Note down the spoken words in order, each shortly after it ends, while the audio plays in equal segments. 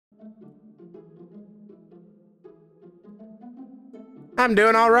I'm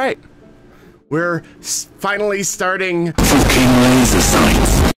doing all right. We're finally starting fucking laser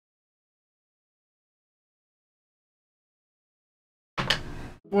sights.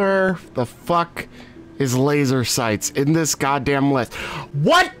 Where the fuck is laser sights in this goddamn list?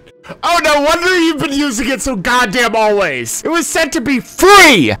 What? Oh, no wonder you've been using it so goddamn always. It was said to be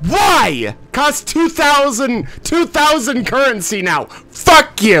free. Why? Costs 2,000 currency now.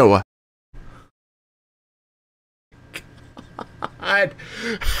 Fuck you. God.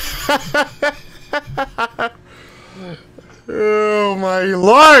 Oh my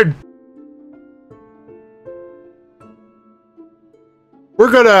lord.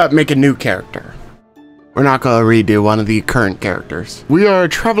 We're gonna make a new character. We're not gonna redo one of the current characters. We are a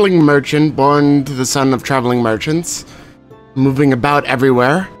traveling merchant born to the son of traveling merchants, moving about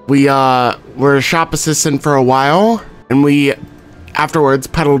everywhere. We were a shop assistant for a while, and we afterwards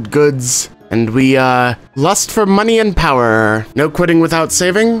peddled goods, and we lust for money and power. No quitting without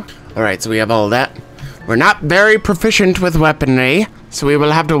saving. All right, so we have all that. We're not very proficient with weaponry, so we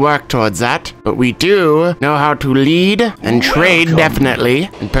will have to work towards that. But we do know how to lead and trade, definitely,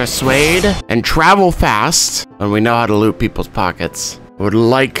 and persuade and travel fast. And we know how to loot people's pockets. I would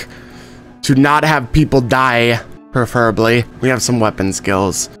like to not have people die, preferably. We have some weapon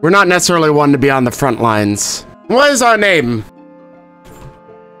skills. We're not necessarily one to be on the front lines. What is our name?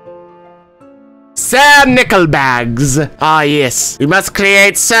 Sir Nicklebags. Ah, yes. We must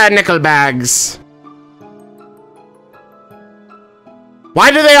create Sir Nicklebags. Why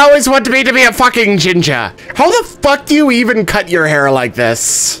do they always want me to be a fucking ginger? How the fuck do you even cut your hair like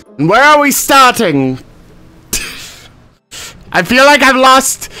this? And where are we starting? I feel like I've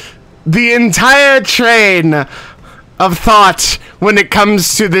lost the entire train of thought when it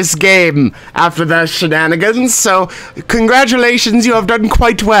comes to this game after the shenanigans, so congratulations, you have done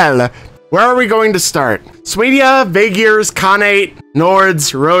quite well. Where are we going to start? Swedia, Vagirs, Khanate,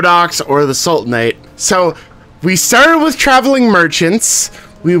 Nords, Rhodoks, or the Sultanate? So, we started with traveling merchants,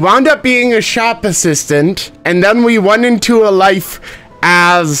 we wound up being a shop assistant, and then we went into a life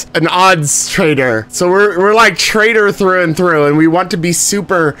as an odds trader. So we're like trader through and through, and we want to be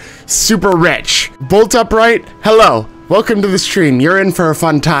super, super rich. Bolt Upright, hello. Welcome to the stream. You're in for a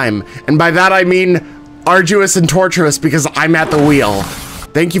fun time. And by that I mean arduous and torturous because I'm at the wheel.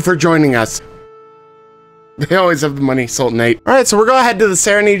 Thank you for joining us. They always have the money, Sultanate. All right, so we're going to head to the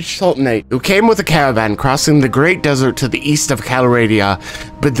Serenade Sultanate, who came with a caravan crossing the great desert to the east of Calradia.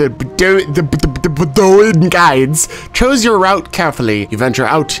 But the Bedouin guides chose your route carefully. You venture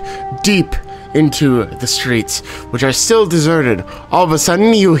out deep into the streets, which are still deserted. All of a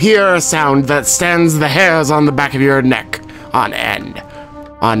sudden, you hear a sound that stands the hairs on the back of your neck on end.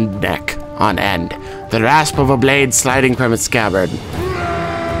 On neck, on end. The rasp of a blade sliding from its scabbard.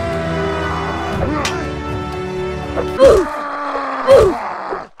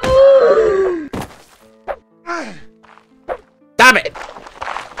 Stop it!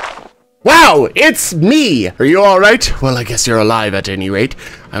 Wow, it's me! Are you alright? Well, I guess you're alive at any rate.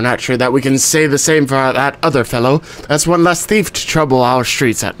 I'm not sure that we can say the same for that other fellow. That's one less thief to trouble our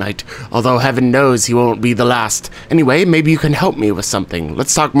streets at night. Although heaven knows he won't be the last. Anyway, maybe you can help me with something.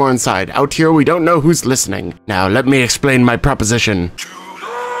 Let's talk more inside. Out here, we don't know who's listening. Now, let me explain my proposition.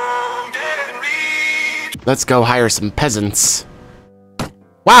 Let's go hire some peasants.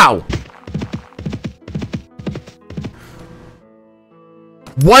 Wow!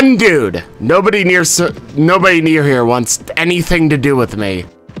 One dude. Nobody near here wants anything to do with me.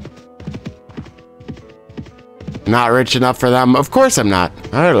 Not rich enough for them. Of course I'm not.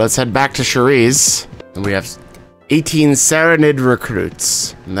 All right, let's head back to Cherise. And we have 18 Serenade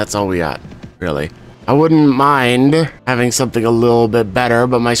recruits. And that's all we got, really. I wouldn't mind having something a little bit better,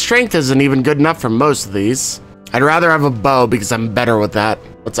 but my strength isn't even good enough for most of these. I'd rather have a bow because I'm better with that.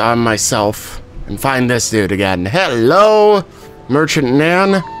 Let's arm myself and find this dude again. Hello, Merchant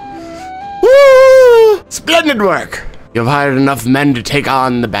Nan. Woo! Splendid work. You've hired enough men to take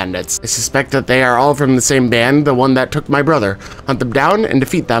on the bandits. I suspect that they are all from the same band, the one that took my brother. Hunt them down and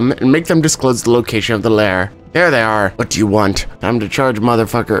defeat them and make them disclose the location of the lair. There they are. What do you want? Time to charge,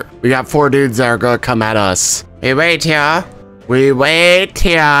 motherfucker. We got 4 dudes that are gonna come at us. We wait here. We wait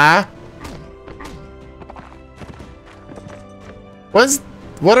here.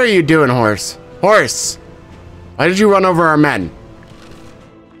 What are you doing, horse? Horse! Why did you run over our men?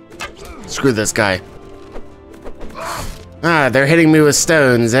 Screw this guy. Ah, they're hitting me with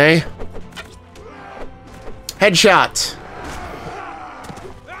stones, eh? Headshot.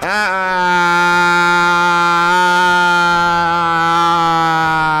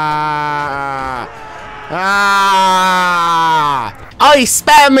 I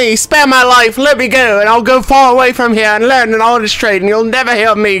spare spare me, spare my life, let me go, and I'll go far away from here and learn an honest trade, and you'll never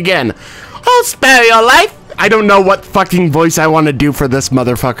hear me again. I'll spare your life. I don't know what fucking voice I want to do for this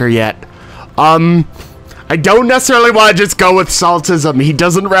motherfucker yet. I don't necessarily want to just go with saltism. He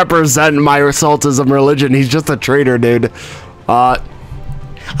doesn't represent my saltism religion. He's just a traitor, dude. I'll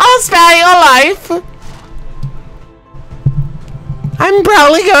spare your life. I'm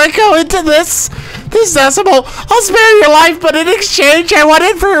probably gonna go into this decimal. I'll spare your life, but in exchange, I want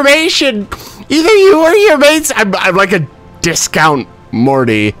information. Either you or your mates. I'm like a discount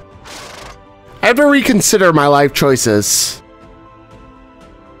Morty. I have to reconsider my life choices.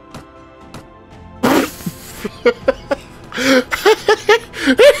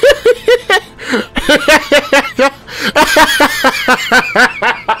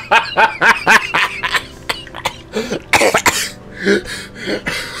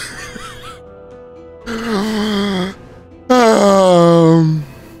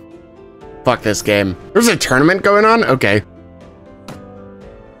 Fuck this game. There's a tournament going on? Okay.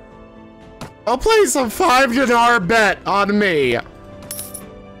 I'll play some $5 bet on me.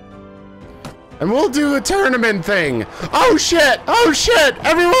 And we'll do a tournament thing. Oh shit! Oh shit!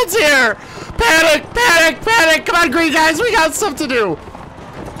 Everyone's here! Panic! Panic! Panic! Come on, green guys, we got stuff to do!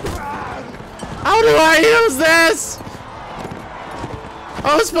 How do I use this?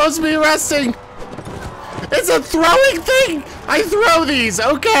 Oh, it's supposed to be resting. It's a throwing thing! I throw these,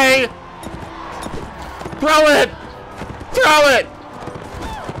 okay. Throw it! Throw it!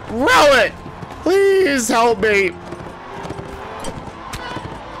 Throw it! Please help me.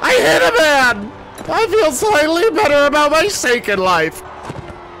 I hit a man! I feel slightly better about my sake in life.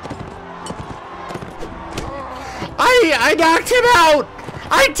 I knocked him out!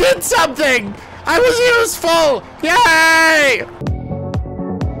 I did something! I was useful! Yay!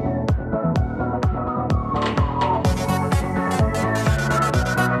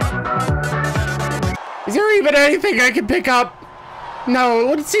 Is there even anything I can pick up? No, it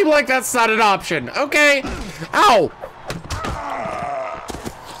would seem like that's not an option. Okay. Ow!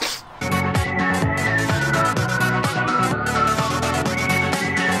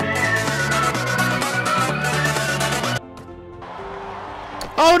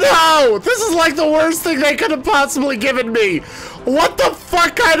 Oh no! This is like the worst thing they could have possibly given me! What the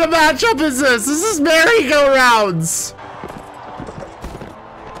fuck kind of matchup is this? This is merry-go-rounds!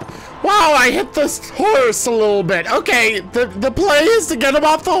 Wow, I hit this horse a little bit. Okay, the play is to get him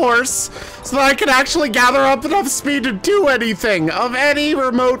off the horse so that I can actually gather up enough speed to do anything of any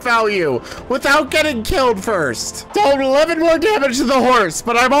remote value without getting killed first. So 11 more damage to the horse,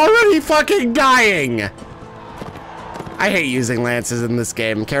 but I'm already fucking dying. I hate using lances in this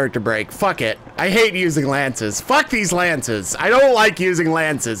game. Character break. Fuck it. I hate using lances. Fuck these lances. I don't like using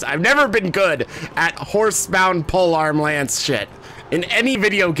lances. I've never been good at horse-bound polearm lance shit in any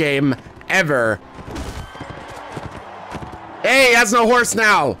video game ever. Hey, has no horse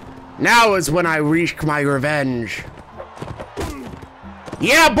now. Now is when I wreak my revenge.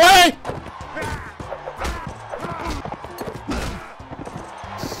 Yeah, boy!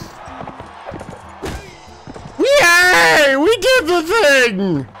 Yay! We did the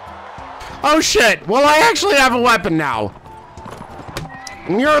thing! Oh shit, well I actually have a weapon now.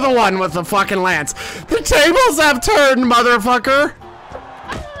 And you're the one with the fucking lance. The tables have turned, motherfucker!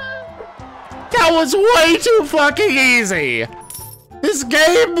 That was way too fucking easy! This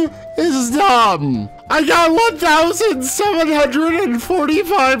game is dumb. I got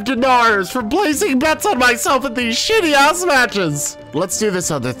 1,745 dinars from placing bets on myself in these shitty ass matches. Let's do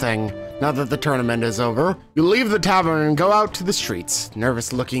this other thing. Now that the tournament is over, you leave the tavern and go out to the streets.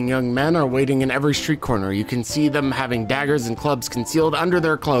 Nervous-looking young men are waiting in every street corner. You can see them having daggers and clubs concealed under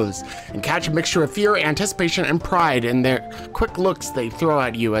their clothes, and catch a mixture of fear, anticipation, and pride in their quick looks they throw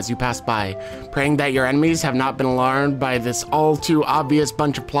at you as you pass by. Praying that your enemies have not been alarmed by this all-too-obvious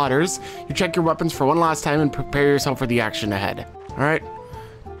bunch of plotters, you check your weapons for one last time and prepare yourself for the action ahead. Alright,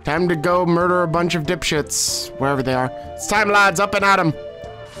 time to go murder a bunch of dipshits, wherever they are. It's time, lads, up and at 'em!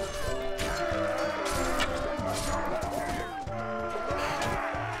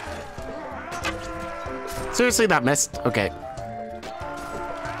 Seriously, that missed? Okay.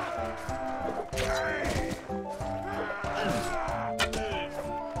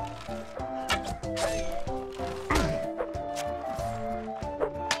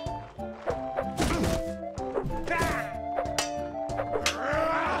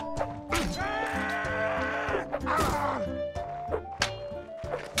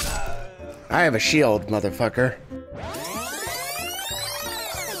 I have a shield, motherfucker.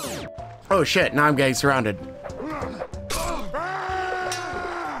 Oh shit, now I'm getting surrounded.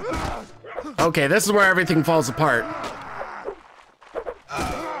 Okay, this is where everything falls apart.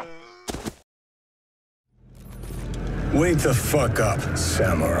 Wake the fuck up,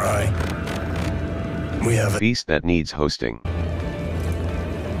 samurai. We have a Beast that needs hosting.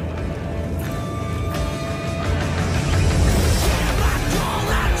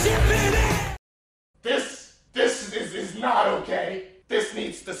 This is not okay. This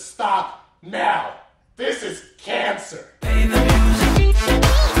needs to stop now. This is cancer.